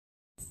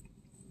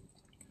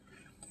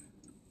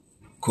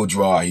Coach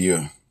Rod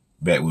here,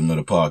 back with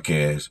another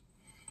podcast.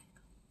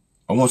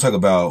 I want to talk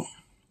about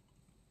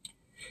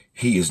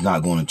he is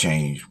not going to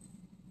change.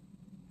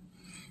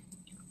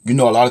 You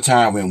know, a lot of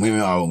time when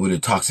women are with a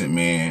toxic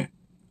man,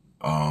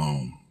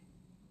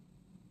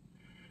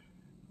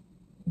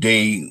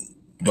 they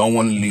don't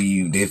want to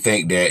leave. They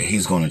think that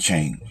he's going to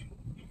change.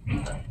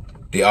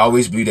 They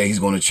always believe that he's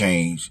going to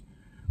change.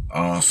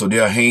 So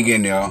they'll hang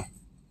in there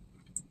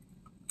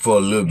for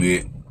a little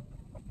bit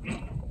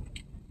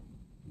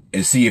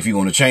and see if he's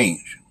going to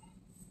change.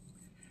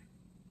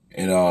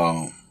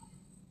 And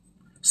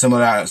some of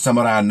that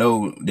I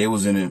know they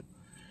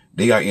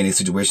got in a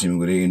situation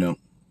where they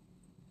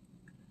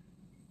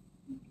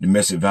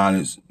domestic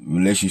violence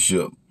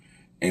relationship.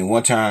 And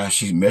one time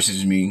she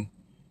messaged me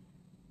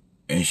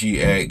and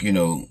she asked,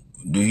 do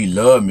he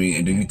love me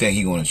and do you think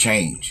he gonna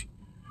change?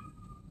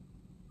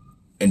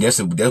 And that's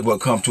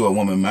what comes to a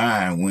woman's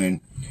mind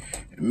when,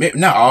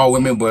 not all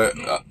women, but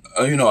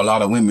a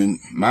lot of women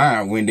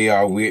mind when they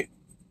are with,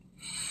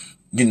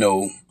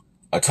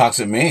 a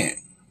toxic man.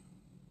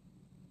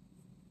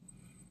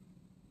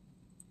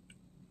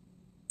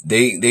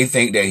 They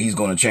think that he's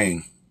gonna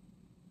change.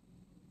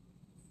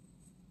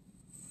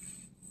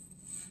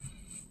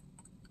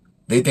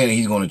 They think that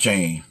he's gonna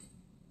change.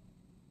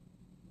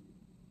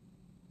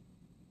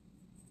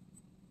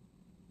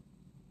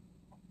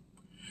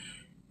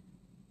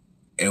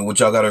 And what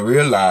y'all gotta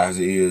realize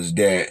is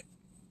that,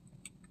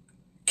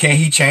 can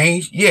he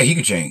change? Yeah, he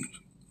can change.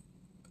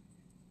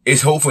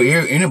 It's hope for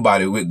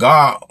anybody. With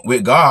God,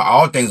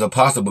 all things are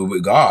possible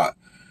with God.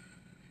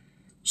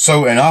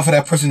 So, in order for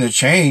that person to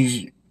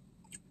change,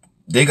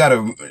 they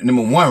gotta,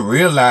 number one,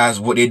 realize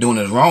what they're doing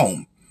is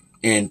wrong.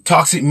 And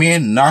toxic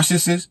men,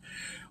 narcissists,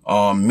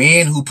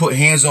 men who put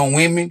hands on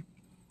women,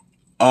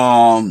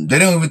 they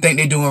don't even think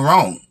they're doing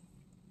wrong.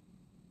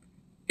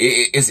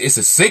 It's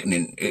a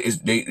sickening. It's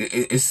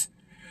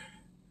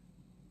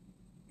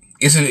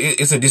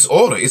a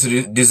disorder. It's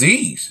a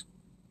disease.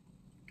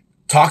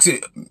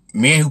 Toxic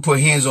men who put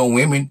hands on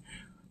women,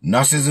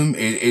 narcissism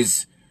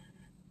is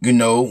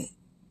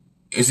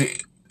it's a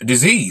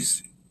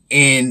disease.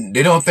 And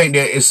they don't think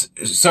that it's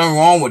something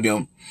wrong with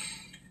them,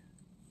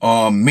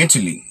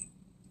 mentally.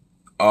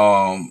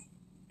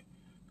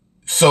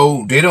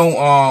 So they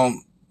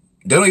don't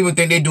even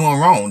think they're doing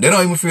wrong. They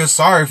don't even feel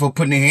sorry for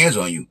putting their hands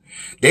on you.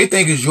 They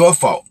think it's your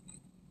fault.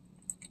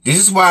 This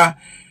is why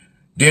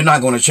they're not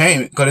going to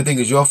change, because they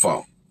think it's your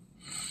fault.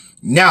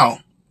 Now,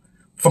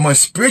 from a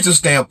spiritual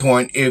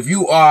standpoint, if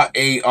you are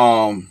a,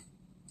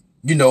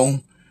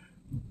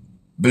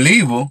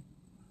 believer,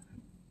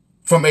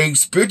 from a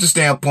spiritual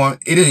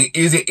standpoint,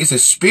 it's a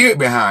spirit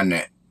behind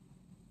that.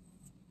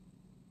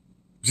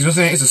 You know what I'm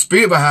saying? It's a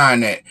spirit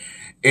behind that.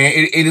 And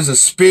it is a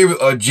spirit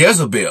of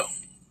Jezebel.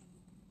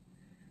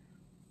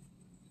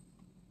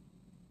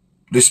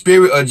 The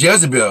spirit of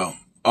Jezebel.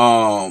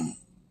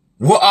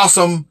 What are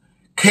some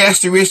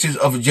characteristics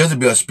of a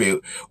Jezebel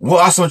spirit?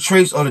 What are some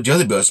traits of the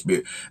Jezebel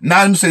spirit?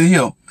 Now let me say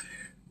here.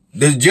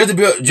 The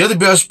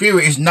Jezebel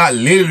spirit is not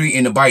literally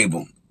in the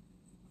Bible.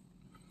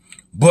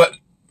 But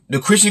the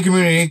Christian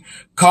community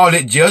call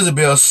it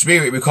Jezebel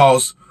spirit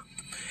because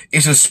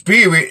it's a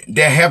spirit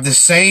that have the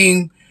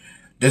same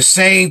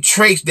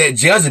traits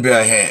that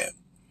Jezebel had.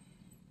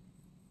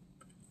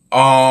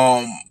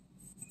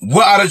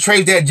 What are the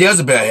traits that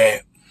Jezebel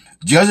had?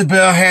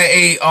 Jezebel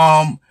had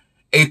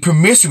a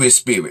promiscuous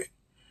spirit,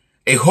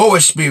 a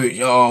whorish spirit.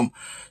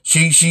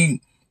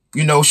 She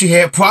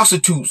had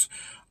prostitutes,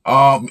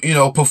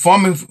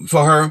 performing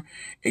for her,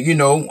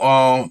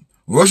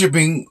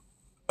 worshiping,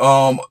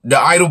 the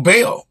idol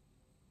Baal.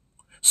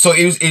 So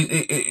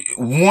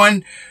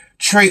one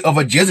trait of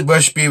a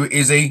Jezebel spirit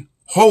is a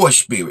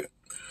whorish spirit.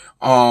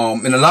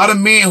 And a lot of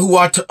men who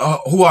are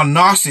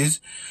narcissists,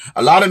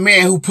 a lot of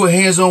men who put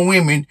hands on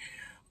women,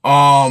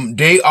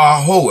 they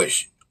are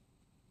whorish.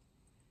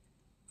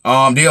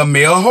 They are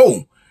male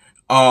hoe.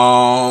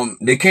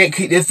 They can't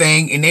keep their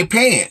thing in their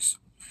pants.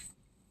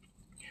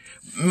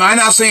 I'm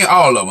not saying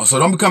all of them, so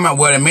don't be coming out,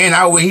 well, the man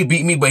out where he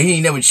beat me, but he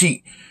ain't never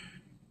cheat.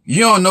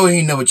 You don't know he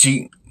ain't never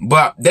cheat,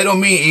 but that don't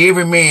mean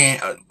every man.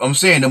 I'm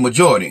saying the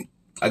majority.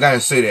 I gotta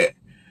say that.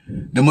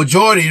 The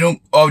majority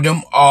of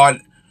them are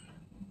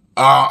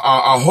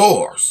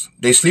whores.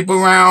 They sleep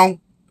around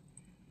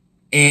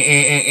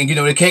and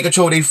they can't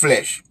control their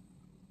flesh.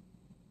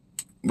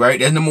 Right?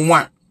 That's number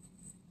one.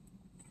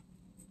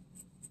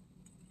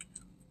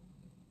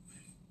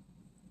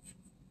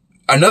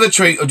 Another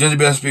trait of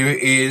Jezebel's spirit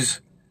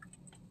is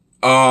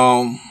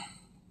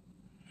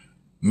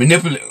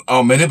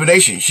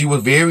manipulation. She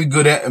was very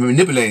good at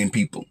manipulating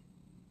people.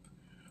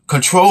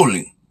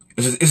 Controlling.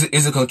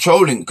 It's a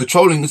controlling.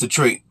 Controlling is a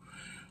trait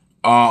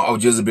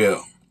of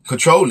Jezebel.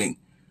 Controlling.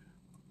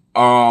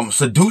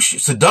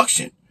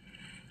 Seduction.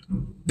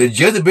 The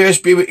Jezebel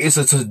spirit is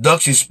a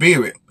seduction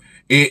spirit.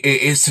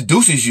 It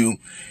seduces you,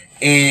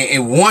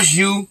 and once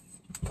you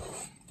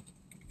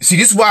see,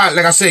 this is why,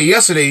 like I said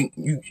yesterday,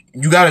 you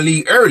gotta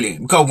leave early,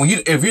 because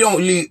if you don't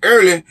leave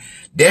early,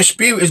 that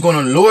spirit is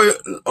gonna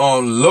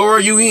lure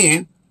you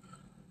in,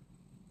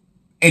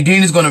 And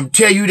then it's going to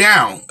tear you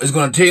down. It's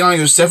going to tear down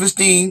your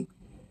self-esteem.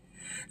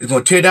 It's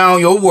going to tear down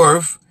your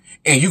worth.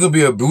 And you can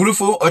be a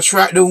beautiful,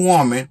 attractive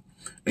woman.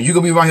 And you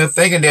can be right here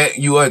thinking that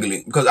you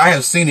ugly. Because I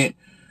have seen it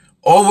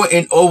over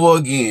and over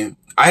again.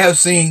 I have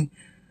seen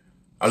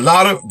a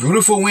lot of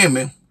beautiful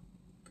women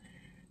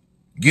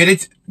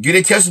get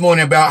a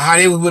testimony about how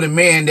they was with a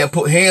man that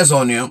put hands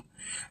on them.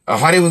 Or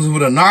how they was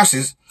with a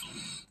narcissist.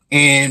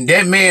 And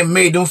that man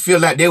made them feel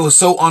like they were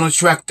so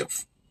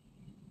unattractive.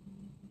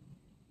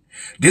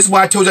 This is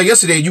why I told you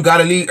yesterday, you got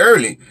to leave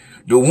early.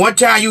 The one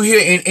time you hear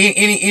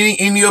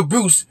any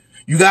abuse,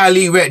 you got to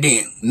leave right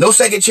then. No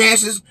second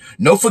chances,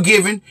 no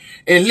forgiving.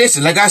 And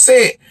listen, like I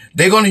said,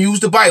 they're going to use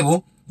the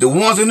Bible. The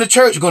ones in the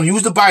church are going to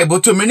use the Bible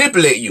to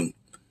manipulate you.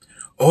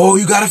 Oh,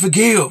 you got to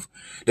forgive.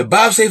 The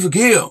Bible say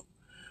forgive.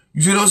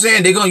 You see what I'm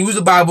saying? They're going to use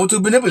the Bible to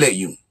manipulate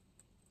you.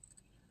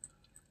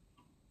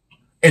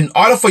 In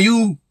order for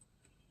you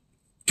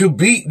to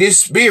beat this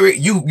spirit,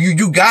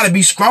 you got to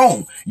be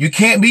strong. You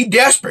can't be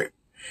desperate.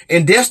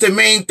 And that's the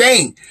main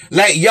thing.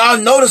 Like, y'all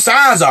know the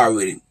signs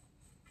already.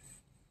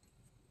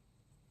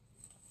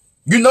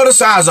 You know the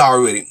signs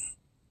already.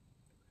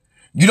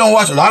 You don't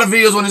watch a lot of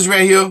videos on this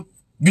right here.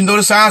 You know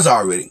the signs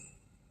already.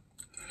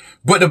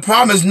 But the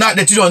problem is not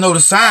that you don't know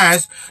the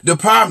signs. The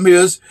problem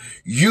is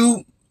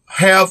you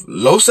have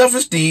low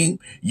self-esteem.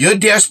 You're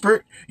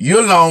desperate.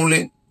 You're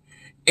lonely.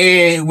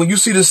 And when you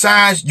see the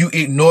signs, you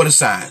ignore the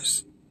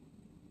signs.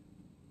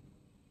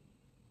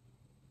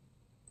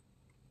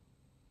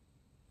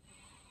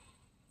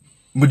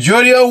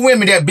 Majority of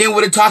women that been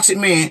with a toxic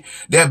man,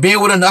 that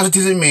been with a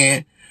narcissistic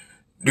man,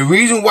 the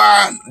reason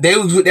why they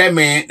was with that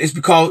man is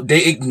because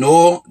they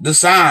ignore the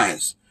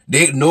signs.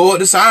 They ignore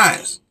the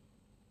signs.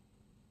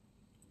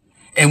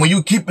 And when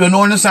you keep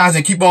ignoring the signs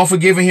and keep on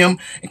forgiving him,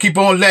 and keep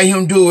on letting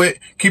him do it,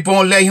 keep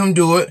on letting him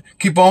do it,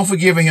 keep on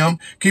forgiving him,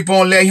 keep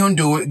on letting him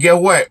do it, guess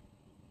what?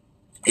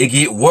 It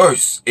get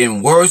worse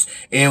and worse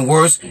and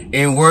worse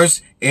and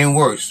worse and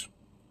worse.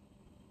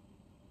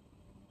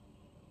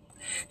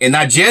 And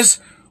I just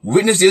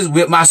witnessed this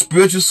with my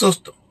spiritual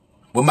sister,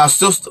 with my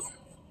sister,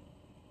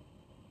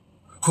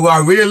 who I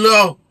really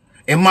love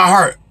in my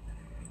heart,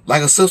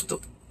 like a sister.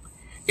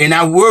 And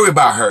I worry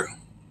about her.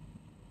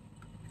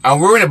 I'm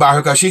worried about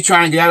her because she's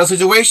trying to get out of the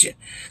situation.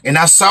 And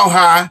I saw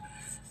her,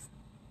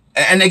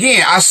 and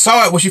again, I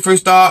saw it when she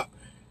first started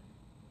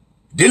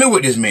dealing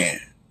with this man.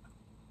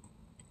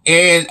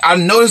 And I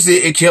noticed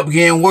it kept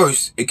getting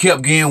worse. It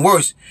kept getting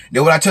worse.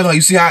 Then what I tell her,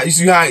 you see how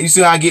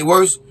it get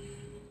worse?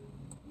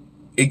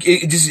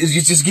 It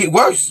just get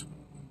worse.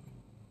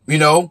 You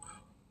know,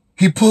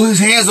 he put his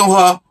hands on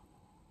her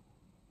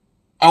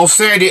on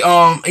Saturday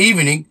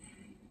evening,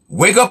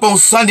 wake up on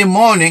Sunday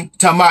morning,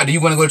 talking about, do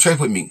you want to go to church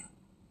with me?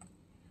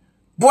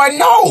 Boy,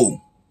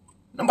 no.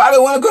 Nobody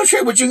want to go to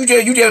church with you.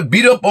 You just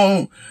beat up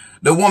on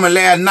the woman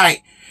last night.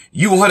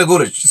 You want her to go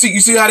to,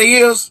 you see how they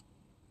is?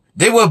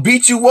 They will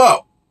beat you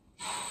up.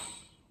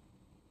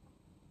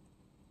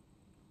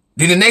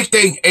 Then the next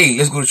day, hey,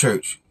 let's go to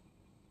church.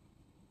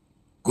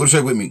 Go to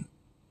church with me.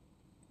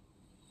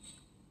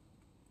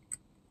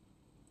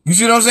 You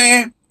see what I'm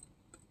saying?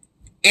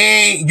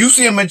 And you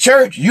see them in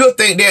church, you'll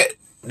think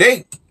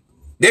that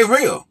they're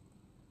real.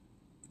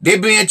 They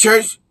be in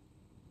church,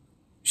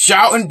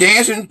 shouting,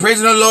 dancing,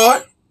 praising the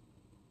Lord.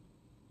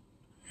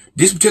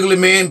 This particular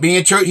man be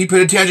in church, he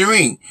played a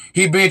tangerine.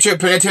 He be in church,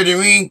 playing a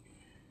tangerine,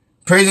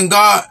 praising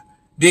God,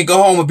 then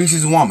go home and beat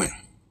his woman.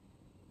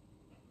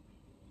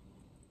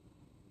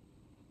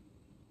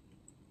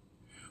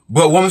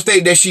 But one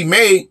mistake that she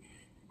made,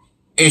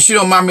 and she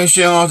don't mind me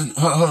sharing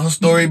her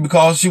story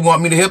because she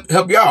want me to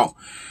help y'all.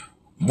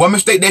 One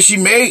mistake that she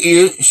made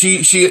is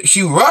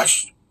she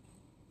rushed.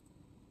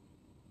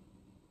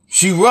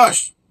 She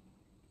rushed.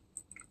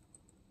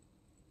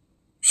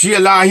 She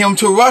allowed him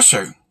to rush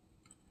her.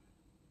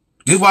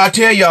 This is why I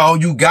tell y'all,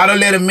 you gotta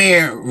let a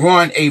man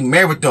run a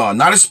marathon,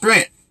 not a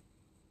sprint.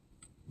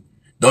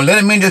 Don't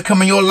let a man just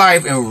come in your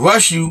life and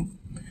rush you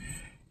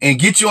and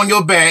get you on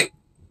your back.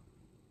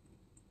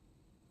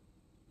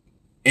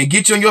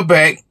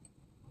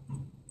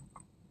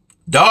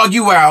 Dog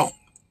you out.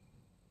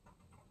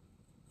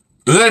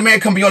 Don't let a man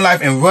come in your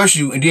life and rush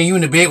you, and then you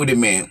in the bed with the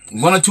man.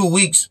 1 or 2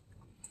 weeks.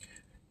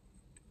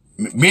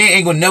 Men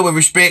ain't gonna never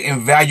respect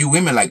and value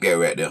women like that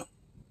right there.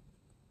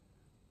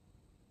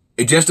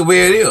 It's just the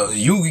way it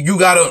is. You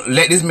gotta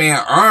let this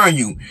man earn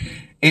you.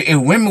 If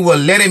women will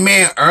let a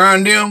man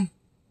earn them,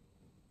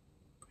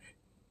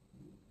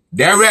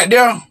 that right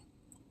there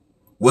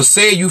will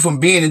save you from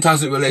being in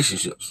toxic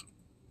relationships.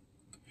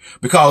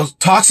 Because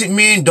toxic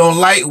men don't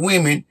like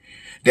women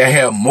that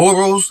have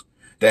morals,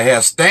 that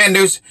have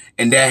standards,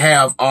 and that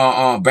have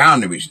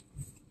boundaries.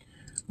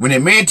 When a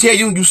man tell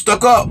you you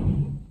stuck up,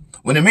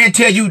 when a man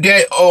tell you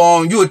that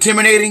you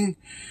intimidating,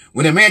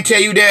 when a man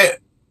tell you that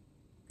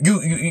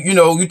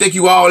you think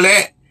you all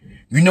that,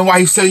 you know why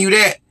he's telling you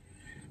that?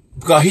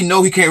 Because he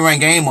know he can't run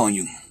game on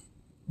you.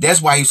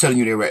 That's why he's telling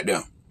you that right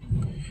there.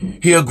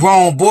 He a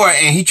grown boy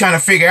and he trying to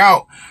figure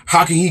out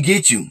how can he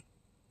get you.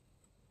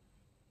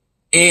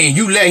 And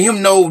you let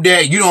him know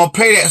that you don't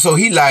play that, so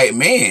he like,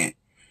 man,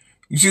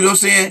 You see what I'm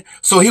saying?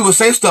 So he would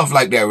say stuff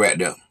like that right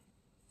there.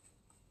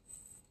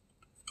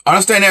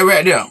 Understand that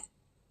right there.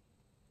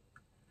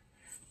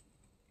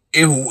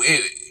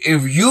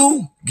 If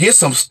you get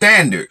some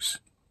standards,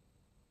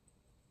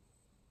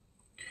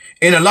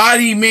 and a lot of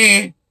these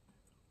men,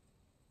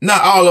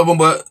 not all of them,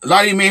 but a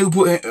lot of these men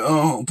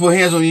who put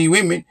hands on these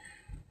women,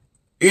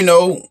 you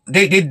know,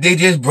 they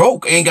just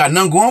broke, ain't got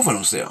nothing going for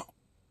themselves.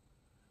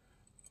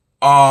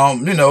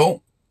 You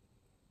know,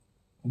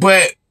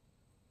 but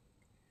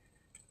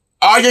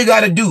all you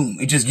gotta do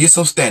is just get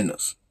some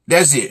standards.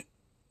 That's it.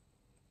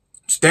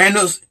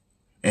 Standards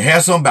and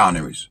have some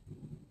boundaries.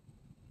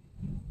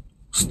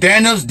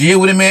 Standards deal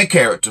with a man's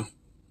character.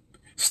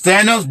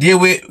 Standards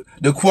deal with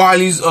the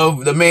qualities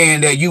of the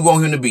man that you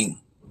want him to be.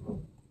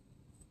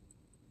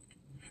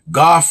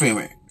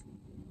 God-fearing.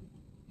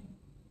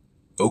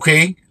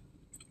 Okay?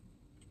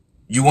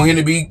 You want him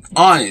to be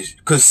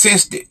honest,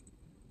 consistent.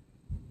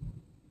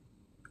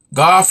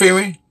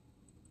 God-fearing.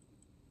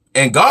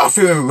 And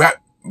God-fearing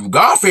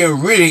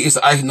really is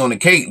the icing on the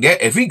cake.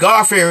 That if he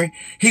God-fearing,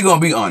 he gonna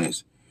be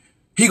honest.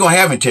 He gonna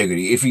have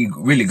integrity if he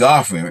really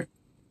God-fearing.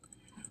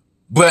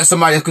 But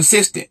somebody is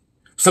consistent.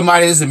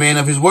 Somebody is a man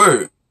of his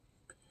word.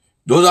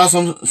 Those are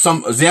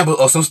some examples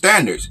of some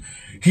standards.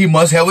 He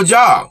must have a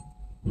job.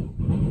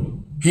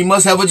 He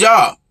must have a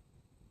job.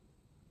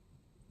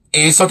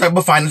 And some type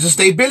of financial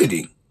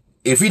stability.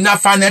 If he's not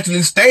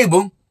financially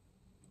stable,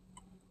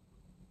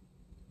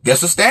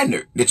 that's a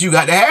standard that you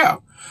got to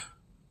have.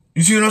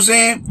 You see what I'm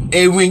saying?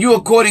 And when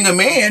you're courting a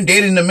man,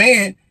 dating a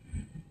man,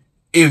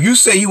 if you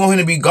say you want him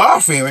to be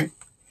God-fearing,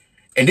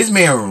 and this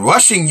man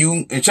rushing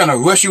you and trying to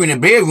rush you in the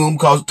bedroom,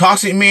 because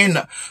toxic men,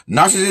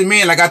 narcissistic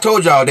men, like I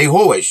told y'all, they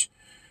whorish.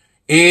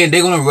 And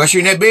they're going to rush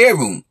you in that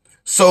bedroom.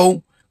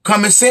 So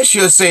common sense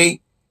should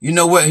say, you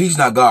know what? He's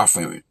not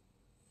God-fearing.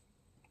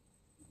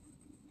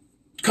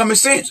 Common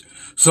sense.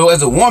 So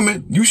as a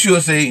woman, you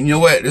should say, you know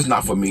what? It's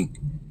not for me.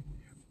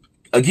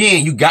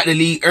 Again, you got to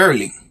leave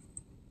early.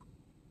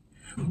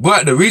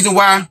 But the reason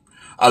why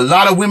a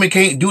lot of women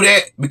can't do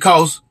that,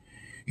 because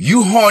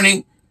you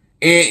horny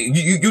and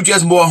you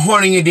just more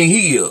horny than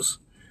he is.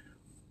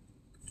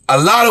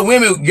 A lot of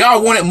women,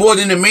 y'all want it more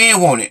than the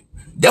man want it.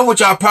 That's what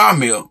y'all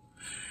problem is.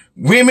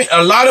 Women,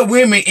 a lot of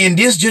women in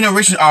this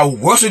generation are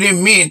worse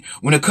than men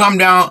when it come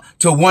down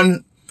to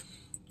one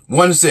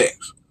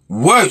sex.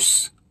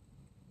 Worse.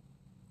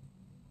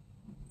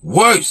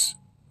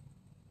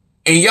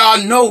 And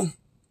y'all know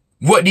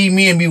what these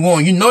men be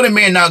wanting. You know the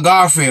man not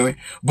God-fearing.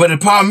 But the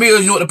problem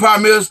is, you know what the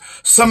problem is?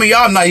 Some of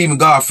y'all not even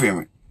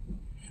God-fearing.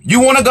 You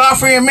want a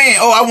God-fearing man?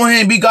 Oh, I want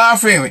him to be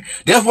God-fearing.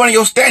 That's one of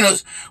your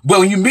standards. But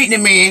when you meet the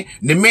man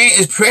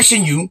is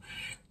pressing you.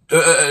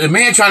 The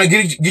man trying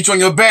to get you on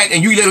your back,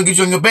 and you let him get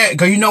you on your back.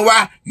 Because you know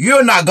why?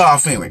 You're not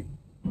God-fearing.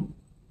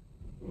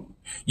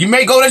 You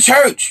may go to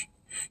church.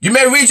 You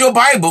may read your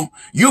Bible.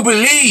 You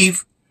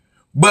believe.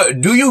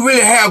 But do you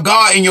really have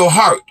God in your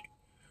heart?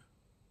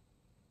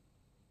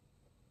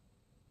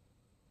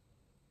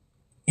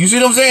 You see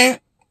what I'm saying?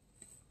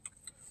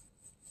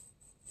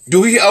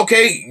 Do we,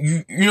 okay,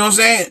 you know what I'm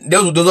saying?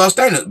 Those are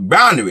standards,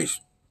 boundaries.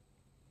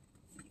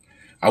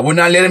 I would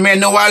not let a man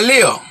know where I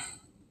live.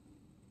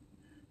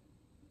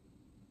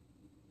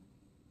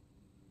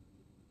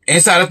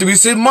 Inside of 3 to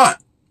 6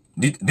 months.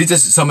 These are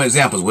some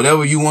examples.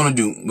 Whatever you want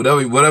to do,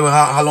 whatever,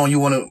 how long you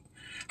want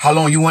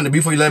to be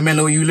before you let a man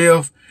know where you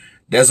live,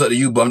 that's up to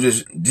you. But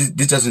this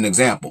just an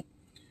example.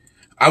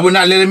 I would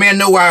not let a man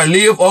know where I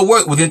live or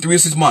work within 3 to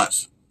 6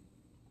 months.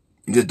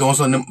 I'm just throwing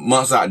some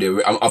months out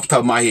there off the top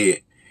of my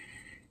head.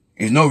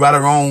 There's no right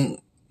or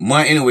wrong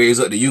month anyway. It's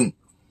up to you.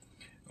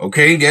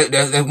 Okay,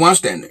 that's one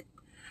standard.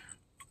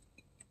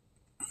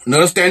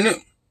 Another standard,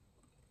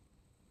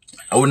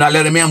 I would not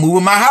let a man move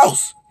in my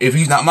house if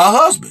he's not my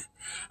husband.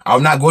 I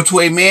would not go to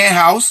a man's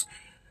house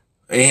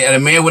and a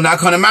man would not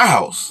come to my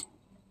house.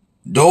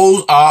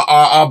 Those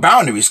are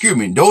boundaries. Excuse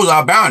me. Those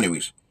are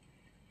boundaries.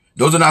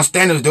 Those are not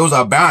standards. Those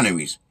are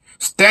boundaries.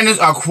 Standards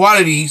are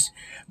qualities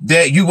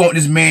that you want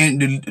this man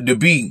to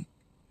be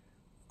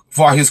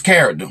for his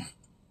character.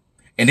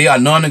 And they are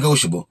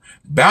non-negotiable.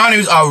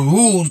 Boundaries are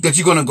rules that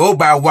you're going to go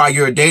by while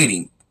you're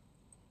dating.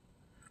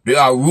 There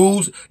are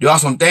rules. There are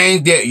some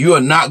things that you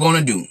are not going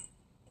to do.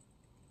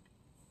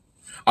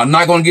 I'm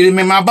not going to get him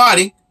in my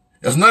body.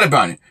 That's another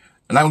boundary.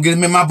 I'm not going to get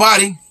him in my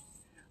body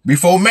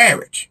before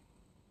marriage.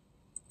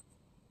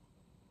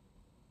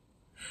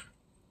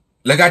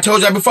 Like I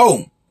told y'all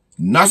before,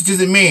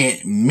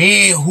 narcissistic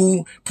men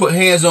who put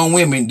hands on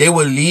women, they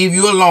will leave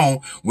you alone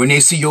when they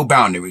see your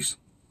boundaries.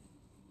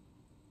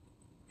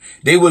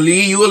 They will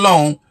leave you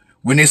alone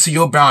when they see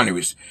your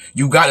boundaries.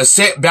 You got to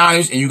set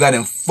boundaries and you got to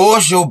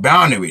enforce your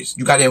boundaries.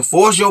 You got to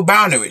enforce your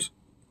boundaries.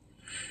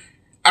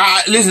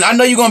 Listen, I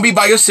know you're going to be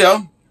by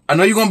yourself. I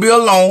know you're going to be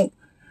alone.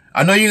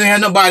 I know you ain't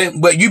have nobody,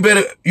 but you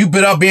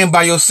better being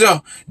by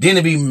yourself than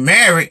to be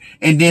married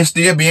and then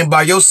still being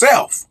by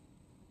yourself.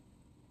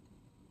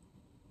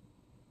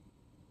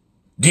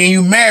 Then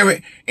you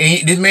married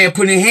and this man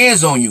putting his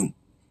hands on you.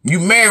 You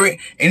married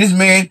and this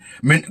man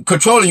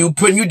controlling you,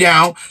 putting you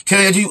down,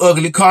 telling you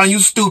ugly, calling you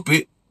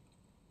stupid.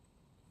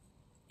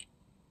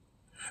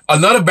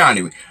 Another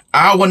boundary.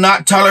 I will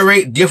not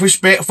tolerate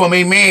disrespect from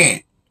a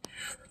man.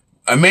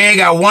 A man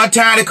got one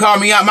time to call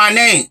me out my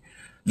name.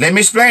 Let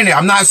me explain it.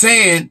 I'm not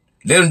saying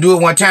let him do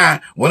it one time.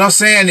 What I'm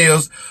saying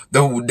is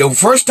the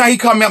first time he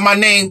called me out my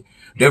name,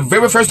 the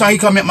very first time he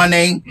called me out my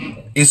name,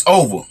 it's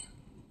over.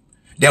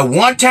 That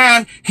one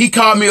time he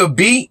called me a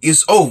B,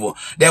 it's over.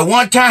 That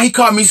one time he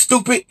called me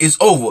stupid, it's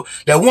over.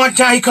 That one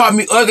time he called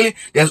me ugly,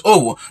 that's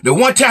over. The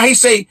one time he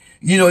say,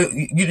 you know,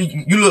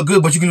 you look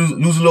good, but you can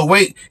lose a little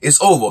weight, it's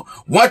over.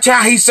 One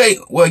time he say,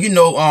 well, you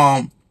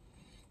know,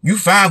 you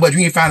fine, but you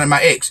ain't finding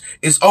my ex,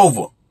 it's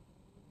over.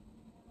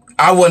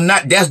 I will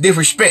not, that's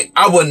disrespect.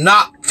 I will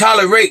not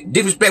tolerate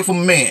disrespect from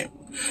a man.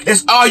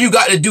 That's all you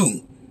got to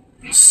do.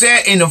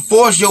 Set and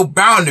enforce your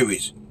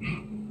boundaries.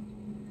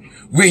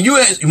 When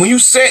you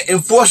set and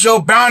enforce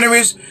your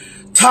boundaries,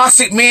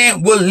 toxic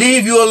men will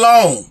leave you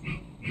alone.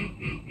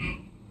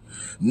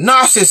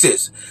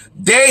 Narcissists,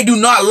 they do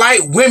not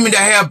like women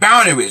that have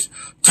boundaries.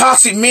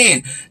 Toxic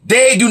men,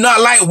 they do not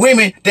like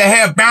women that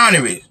have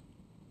boundaries.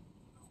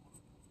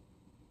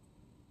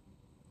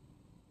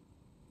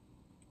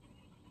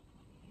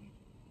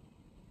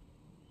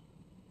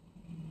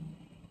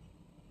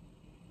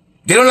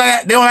 They don't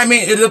like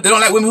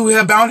women who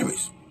have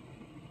boundaries.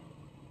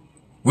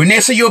 When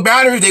they see your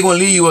boundaries, they're going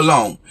to leave you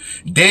alone.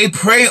 They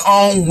prey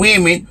on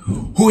women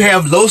who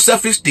have low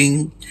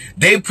self-esteem.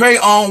 They prey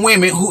on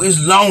women who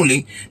is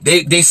lonely.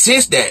 They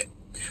sense that.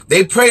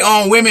 They prey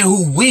on women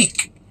who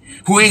weak,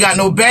 who ain't got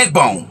no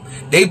backbone.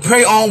 They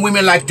prey on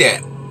women like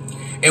that.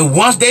 And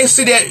once they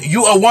see that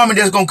you a woman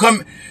that's going to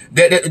come,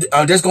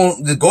 that's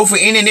going to go for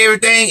any and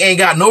everything, ain't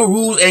got no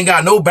rules, ain't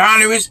got no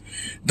boundaries,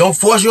 don't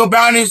force your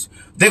boundaries,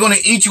 they're going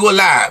to eat you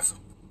alive.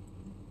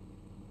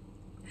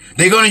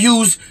 They're going to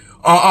use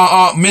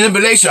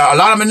manipulation, a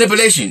lot of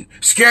manipulation,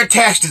 scare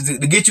tactics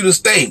to get you to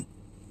stay.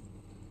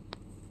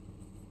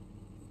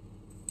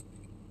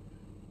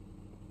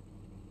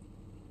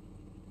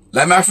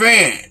 Like my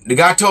friend, the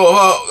guy told her,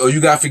 oh, you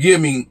gotta forgive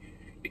me,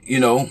 you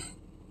know.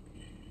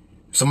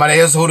 Somebody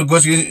else hold a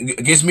grudge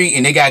against me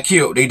and they got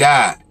killed, they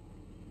died.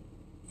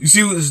 You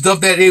see the stuff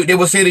that they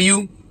will say to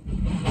you?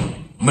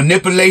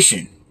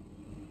 Manipulation.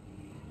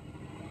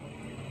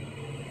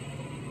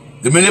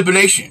 The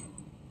manipulation.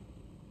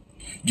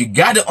 You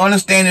got to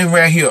understand it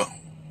right here.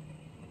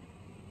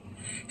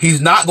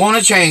 He's not going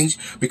to change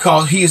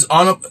because he is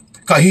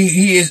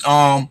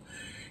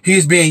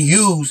being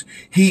used.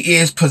 He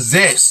is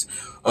possessed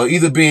or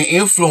either being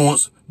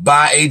influenced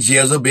by a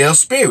Jezebel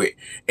spirit.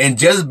 And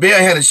Jezebel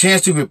had a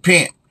chance to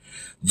repent.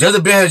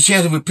 Jezebel had a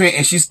chance to repent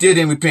and she still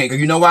didn't repent. Because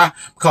you know why?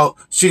 Because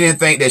she didn't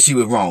think that she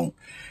was wrong.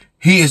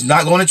 He is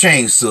not going to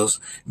change, sis.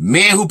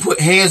 Men who put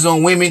hands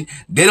on women,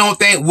 they don't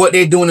think what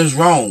they're doing is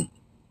wrong.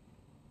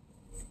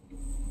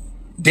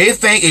 They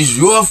think it's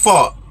your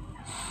fault.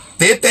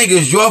 They think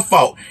it's your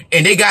fault.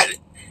 And they got,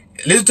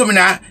 listen to me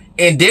now,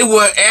 and they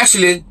will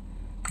actually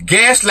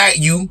gaslight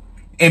you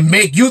and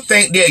make you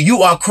think that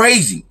you are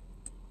crazy.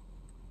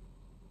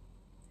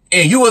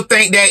 And you will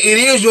think that it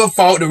is your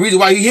fault, the reason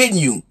why he's hitting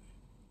you.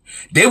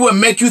 They will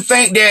make you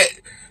think that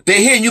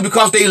they're hitting you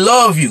because they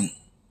love you.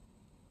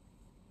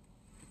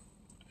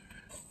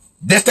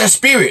 That's that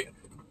spirit.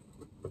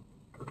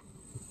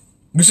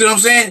 You see what I'm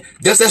saying?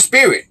 That's that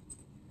spirit.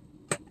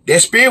 That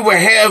spirit will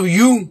have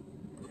you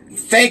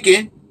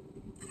thinking,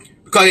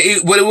 because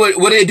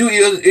what it do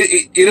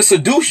is it'll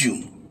seduce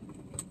you.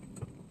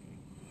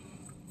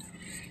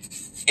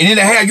 And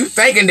it'll have you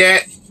thinking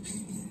that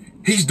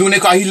he's doing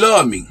it because he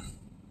loves me.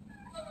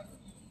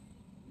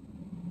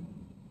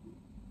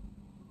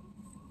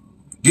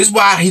 This is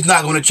why he's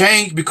not going to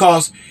change,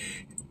 because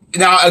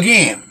now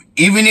again,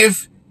 even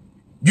if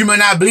you may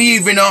not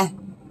believe in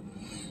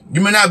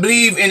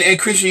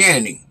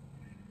Christianity.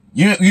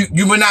 You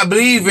may not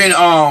believe in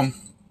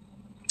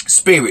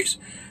spirits.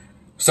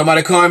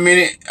 Somebody come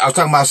in, I was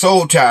talking about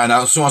soul tie, and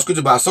I was showing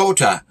scripture about soul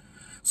tie.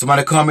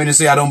 Somebody come in and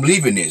say, I don't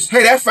believe in this.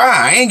 Hey, that's fine.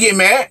 I ain't getting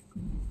mad.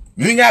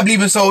 You ain't gotta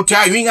believe in soul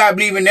tie. You ain't gotta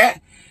believe in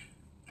that.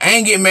 I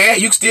ain't getting mad.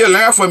 You can still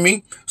learn from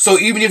me. So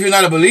even if you're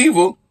not a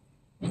believer,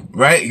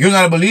 right? You're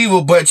not a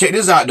believer, but check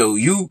this out though.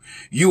 You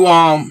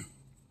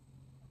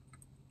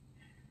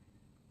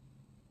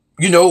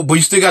know, but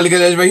you still gotta look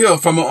at it right here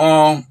from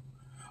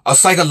a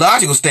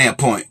psychological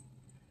standpoint.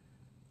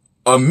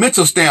 A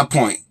mental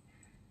standpoint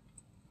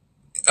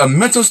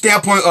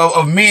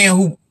of men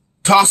who,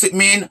 toxic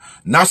men,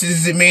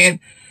 narcissistic men,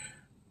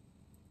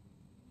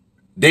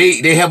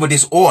 they have a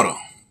disorder.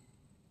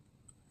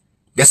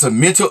 That's a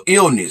mental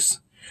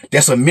illness.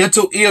 That's a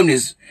mental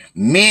illness.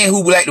 Men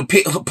who like to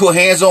put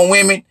hands on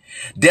women,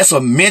 that's a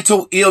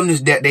mental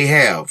illness that they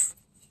have.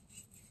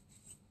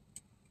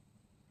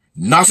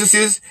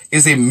 Narcissist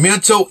is a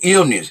mental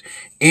illness.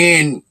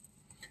 And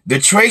the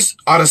traits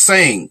are the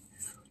same.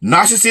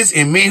 Narcissists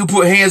and men who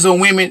put hands on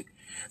women,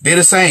 they're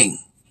the same.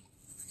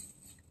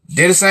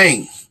 They're the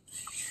same.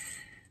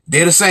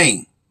 They're the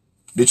same.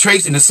 The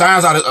traits and the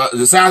signs are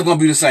the signs going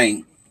to be the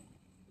same.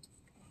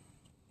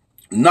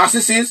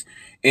 Narcissists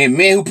and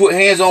men who put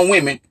hands on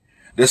women,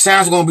 the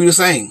signs are going to be the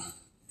same.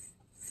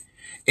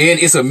 And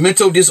it's a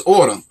mental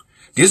disorder.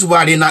 This is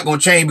why they're not going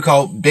to change,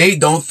 because they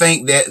don't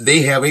think that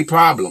they have a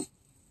problem.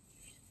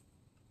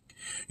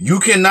 You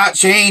cannot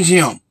change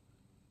him.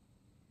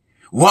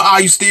 Why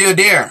are you still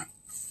there?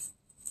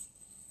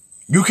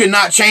 You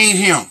cannot change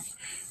him.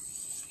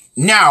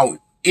 Now,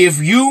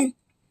 if you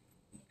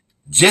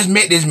just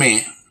met this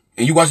man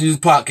and you watching this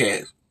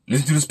podcast,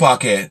 listen to this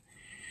podcast,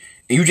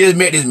 and you just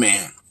met this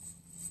man,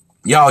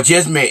 y'all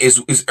just met,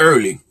 it's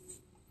early.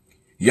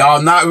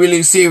 Y'all not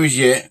really serious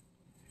yet,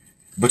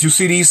 but you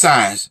see these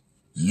signs,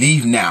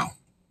 leave now.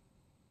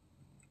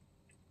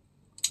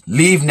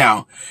 Leave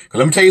now. Because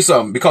let me tell you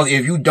something, because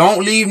if you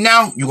don't leave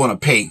now, you're going to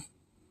pay.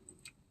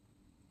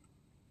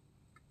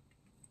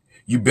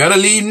 You better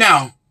leave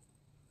now.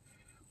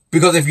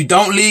 Because if you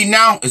don't leave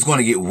now, it's going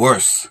to get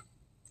worse.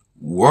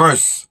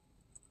 Worse.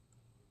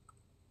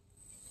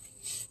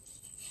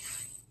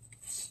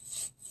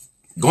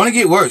 Going to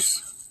get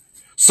worse.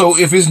 So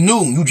if it's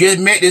new, you just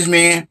met this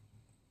man,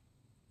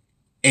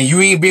 and you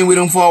ain't been with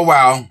him for a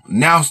while,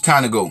 now it's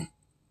time to go.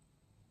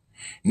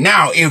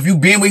 Now, if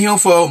you've been with him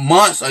for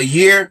months, a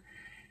year,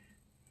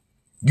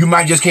 you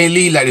might just can't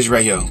leave like this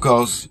right here,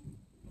 because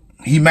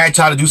he might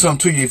try to do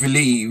something to you if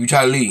you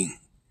try to leave.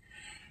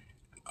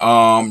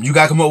 You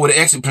gotta come up with an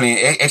exit plan,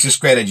 exit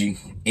strategy,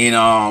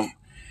 and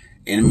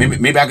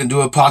maybe I can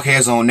do a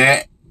podcast on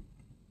that.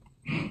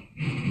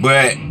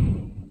 But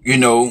you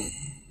know,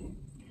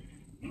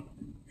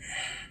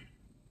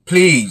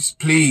 please,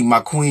 my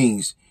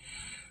queens,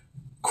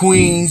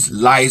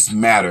 lives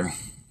matter.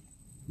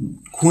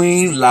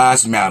 Queen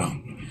lives matter.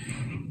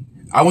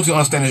 I want you to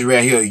understand this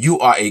right here. You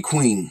are a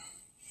queen.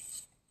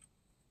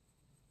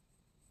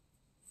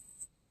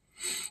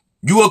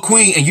 You are a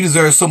queen, and you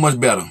deserve so much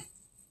better.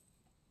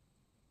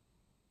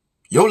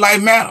 Your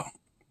life matter.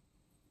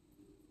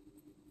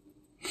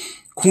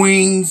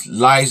 Queens'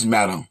 lives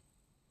matter.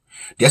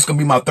 That's going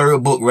to be my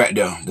third book right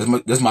there.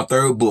 That's my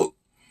third book.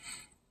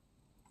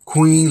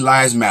 Queen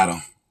lives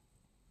matter.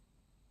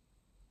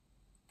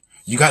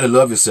 You got to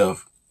love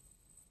yourself.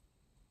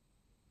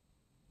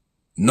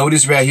 Know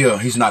this right here.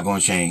 He's not going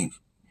to change.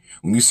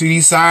 When you see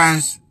these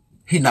signs,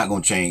 he's not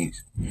going to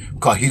change.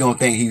 Because he don't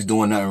think he's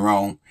doing nothing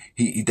wrong.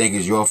 He think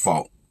it's your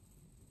fault.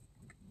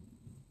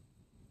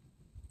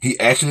 He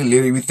actually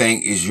literally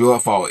think it's your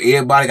fault.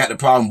 Everybody got the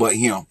problem but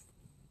him.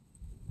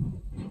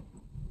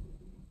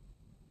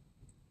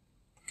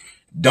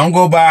 Don't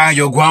go by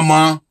your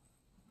grandma,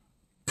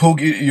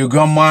 your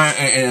grandma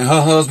and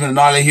her husband and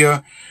all that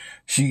here.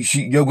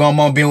 Your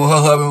grandma been with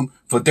her husband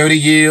for 30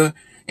 years,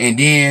 and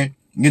then,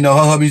 you know,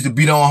 her husband used to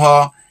beat on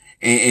her,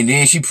 and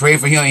then she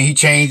prayed for him and he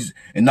changed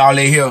and all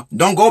that here.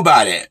 Don't go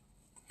by that.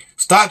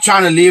 Stop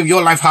trying to live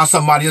your life how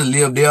somebody else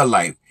lived their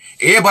life.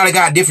 Everybody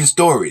got different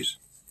stories.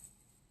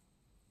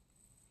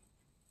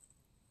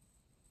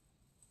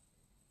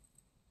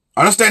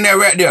 Understand that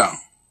right there.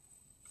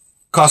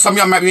 Cause some of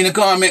y'all might be in the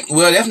comment,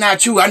 well, that's not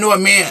true. I know a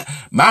man,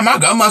 my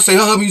grandma say her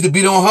husband used to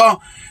beat on her.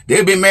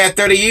 They've been married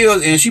 30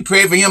 years and she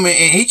prayed for him and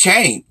he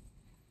changed.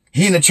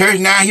 He in the church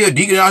now, he a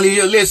deacon all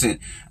here. Listen,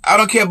 I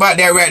don't care about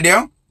that right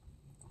there.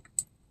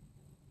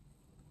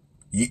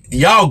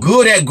 Y'all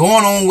good at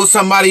going on what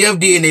somebody else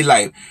did in their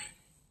life.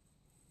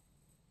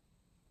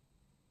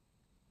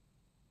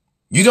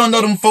 You don't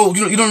know them folks.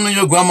 You don't know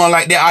your grandma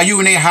like that. Are you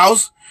in their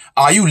house?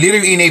 Are you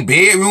literally in their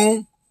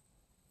bedroom?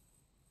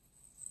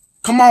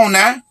 Come on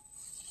now.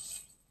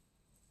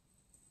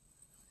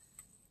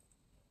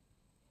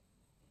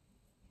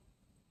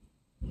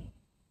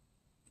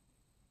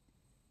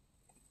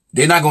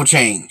 They're not going to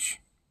change.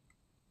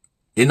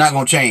 They're not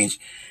going to change.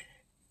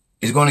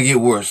 It's going to get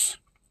worse.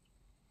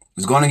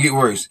 It's going to get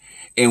worse.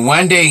 And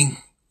one day,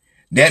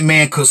 that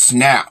man could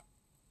snap.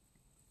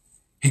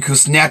 He could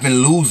snap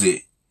and lose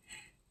it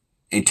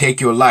and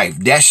take your life.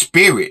 That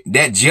spirit,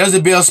 that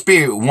Jezebel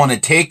spirit want to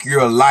take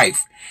your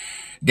life.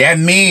 That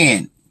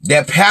man,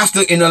 that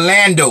pastor in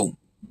Orlando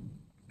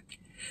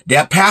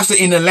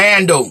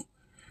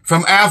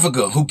from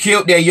Africa who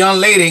killed that young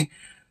lady,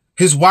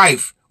 his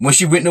wife, when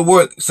she went to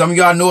work. Some of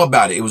y'all know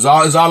about it. It's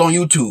all on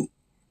YouTube.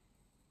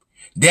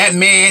 That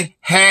man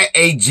had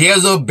a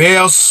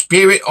Jezebel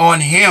spirit on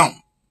him.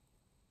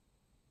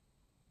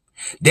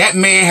 That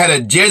man had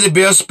a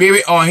Jezebel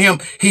spirit on him.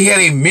 He had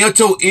a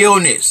mental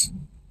illness.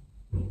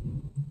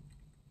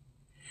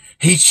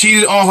 He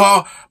cheated on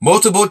her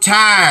multiple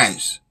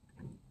times,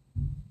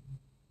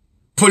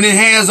 putting his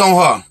hands on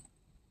her.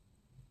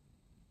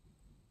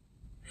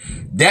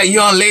 That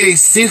young lady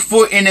 6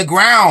 foot in the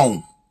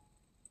ground.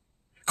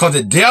 Because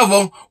the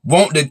devil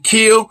want to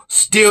kill,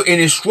 steal,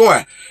 and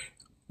destroy.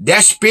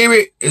 That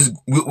spirit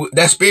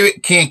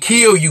can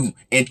kill you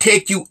and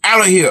take you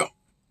out of here.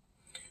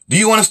 Do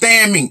you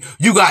understand me?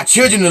 You got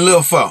children to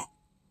live for.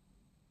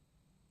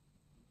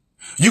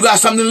 You got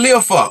something to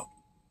live for.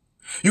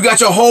 You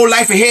got your whole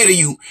life ahead of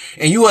you.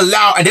 And you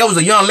allow, and that was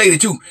a young lady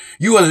too.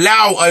 You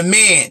allow a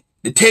man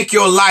to take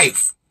your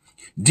life.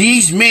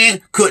 These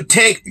men could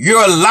take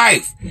your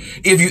life.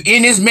 If you're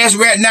in this mess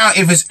right now,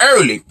 if it's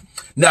early.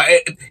 Now,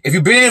 if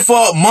you've been in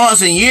for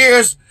months and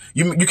years,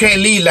 you can't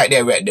leave like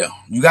that right there.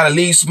 You got to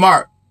leave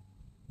smart.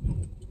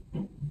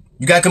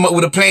 You got to come up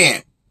with a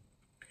plan.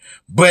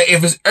 But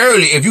if it's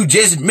early, if you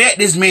just met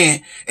this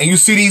man and you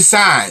see these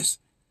signs,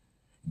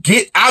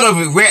 get out of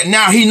it right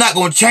now. He's not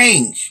going to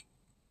change.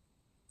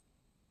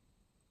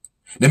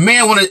 The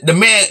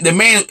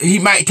man, he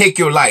might take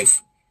your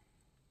life.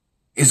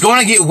 It's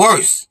going to get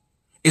worse.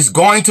 It's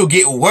going to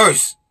get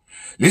worse.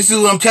 This is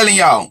what I'm telling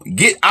y'all.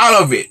 Get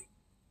out of it.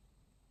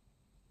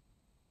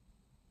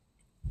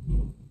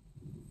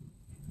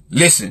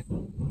 Listen,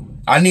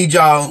 I need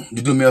y'all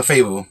to do me a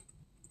favor.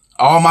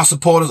 All my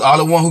supporters, all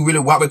the one who really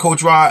walk with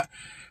Coach Rod,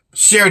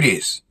 share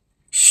this.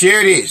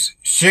 Share this.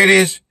 Share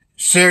this.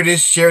 Share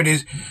this. Share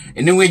this.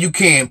 And then when you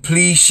can,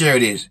 please share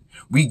this.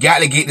 We got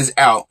to get this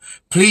out.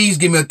 Please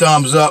give me a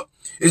thumbs up.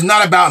 It's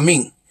not about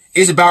me.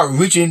 It's about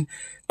reaching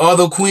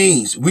other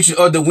queens, reaching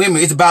other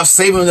women. It's about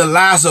saving the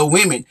lives of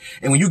women.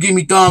 And when you give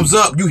me thumbs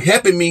up, you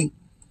helping me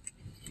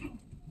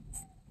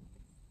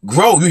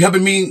grow. You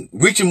helping me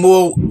reach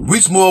more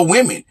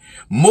women.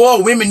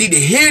 More women need to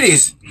hear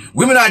this.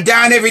 Women are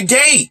dying every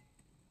day.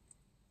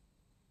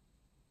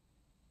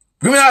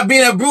 Women are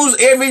being abused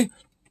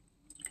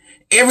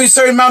every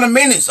certain amount of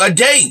minutes a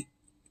day.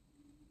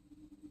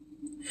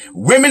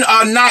 Women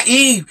are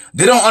naive.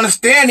 They don't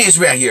understand this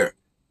right here.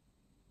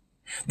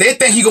 They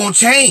think he gonna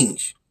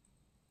change.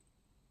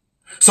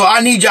 So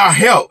I need y'all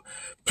help.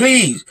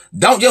 Please,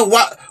 don't just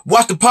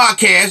watch the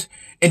podcast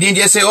and then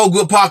just say, oh,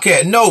 good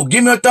podcast. No,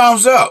 give me a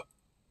thumbs up.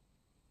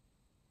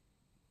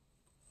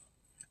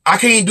 I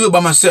can't do it by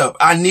myself.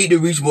 I need to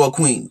reach more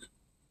queens.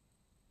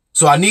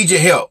 So I need your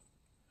help.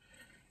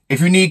 If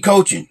you need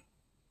coaching,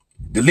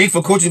 the link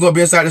for coaching is going to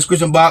be inside the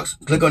description box.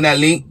 Click on that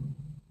link.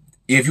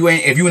 If you in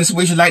a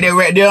situation like that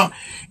right there,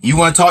 you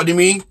want to talk to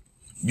me,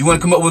 you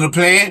want to come up with a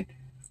plan,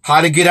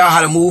 how to get out,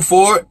 how to move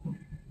forward,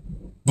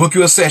 book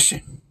your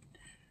session.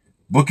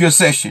 Book your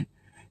session.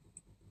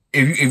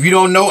 If you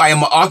don't know, I am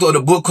an author of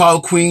the book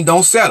called Queen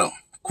Don't Settle.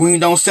 Queen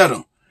Don't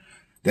Settle.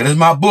 That is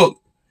my book.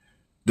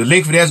 The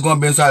link for that is going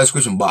to be inside the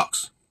description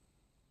box.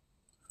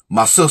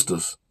 My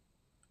sisters,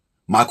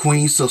 my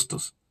queen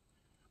sisters,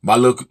 my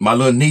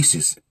little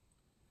nieces.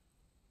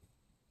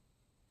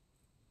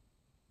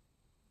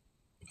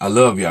 I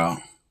love y'all.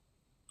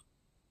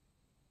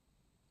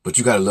 But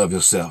you got to love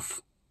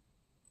yourself.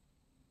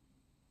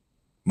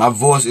 My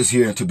voice is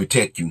here to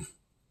protect you.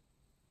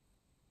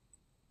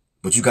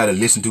 But you got to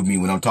listen to me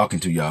when I'm talking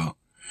to y'all.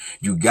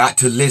 You got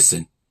to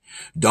listen.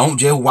 Don't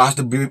just watch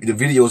the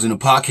videos and the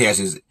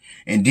podcasts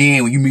and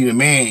then when you meet a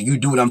man, you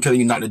do what I'm telling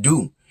you not to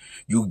do.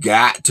 You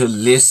got to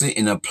listen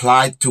and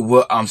apply to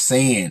what I'm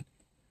saying.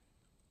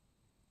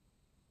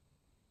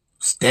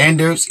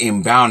 Standards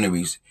and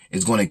boundaries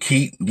is going to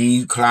keep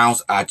these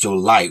clowns out your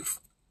life.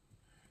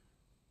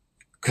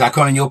 Could I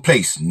come in your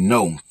place?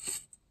 No.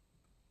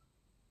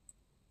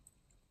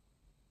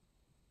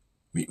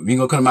 We ain't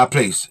gonna come to my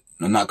place.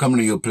 I'm not coming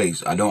to your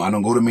place. I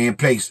don't go to man's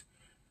place.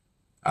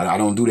 I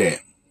don't do that.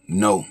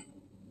 No.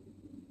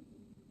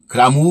 Could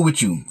I move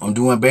with you? I'm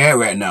doing bad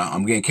right now.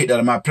 I'm getting kicked out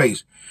of my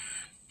place.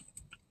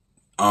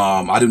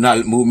 I do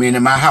not move men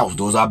in my house.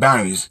 Those are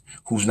boundaries.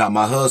 Who's not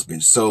my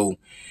husband. So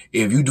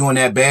if you're doing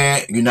that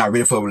bad, you're not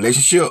ready for a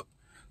relationship.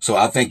 So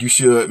I think you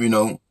should,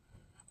 don't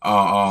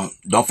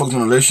focus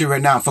on a relationship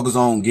right now. Focus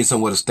on getting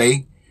somewhere to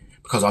stay.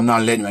 Because I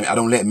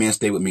don't let men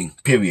stay with me.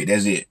 Period.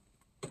 That's it.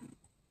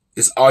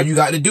 It's all you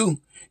got to do.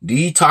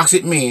 These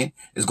toxic men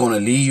is going to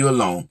leave you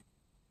alone.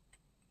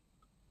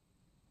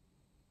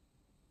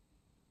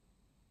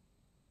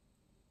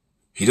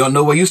 He don't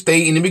know where you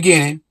stay in the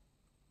beginning.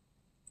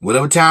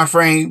 Whatever time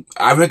frame,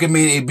 I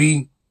recommend it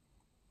be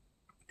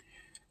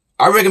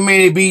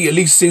at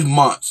least 6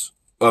 months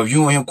of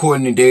you and him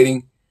courting and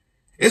dating.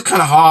 It's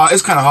kind of hard.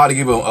 It's kind of hard to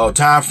give a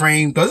time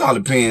frame because it all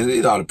depends.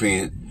 It all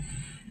depends.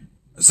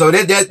 So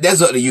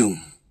that's up to you.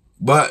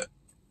 But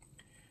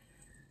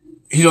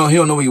he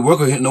don't know where you work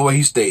or he don't know where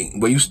you stay. I'm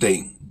gonna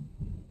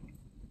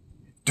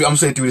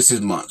say 3 to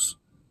 6 months.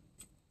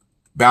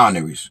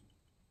 Boundaries.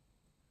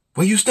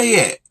 Where you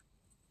stay at?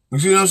 You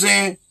see what I'm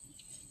saying?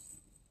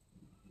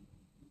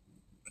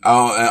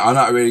 I'm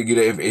not ready to get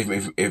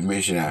that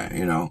information out,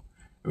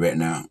 right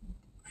now.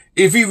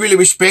 If he really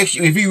respects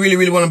you, if he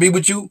really want to be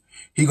with you,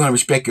 he's going to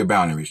respect your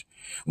boundaries.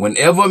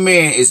 Whenever a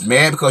man is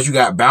mad because you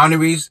got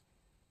boundaries,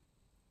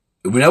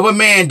 whenever a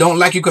man don't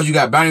like you because you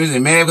got boundaries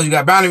and mad because you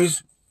got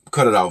boundaries,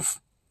 cut it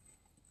off.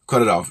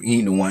 Cut it off. He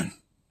ain't the one.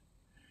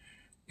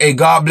 Hey,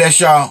 God bless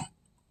y'all.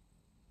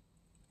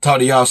 Talk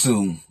to y'all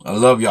soon. I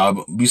love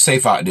y'all. Be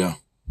safe out there.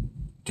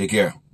 Take care.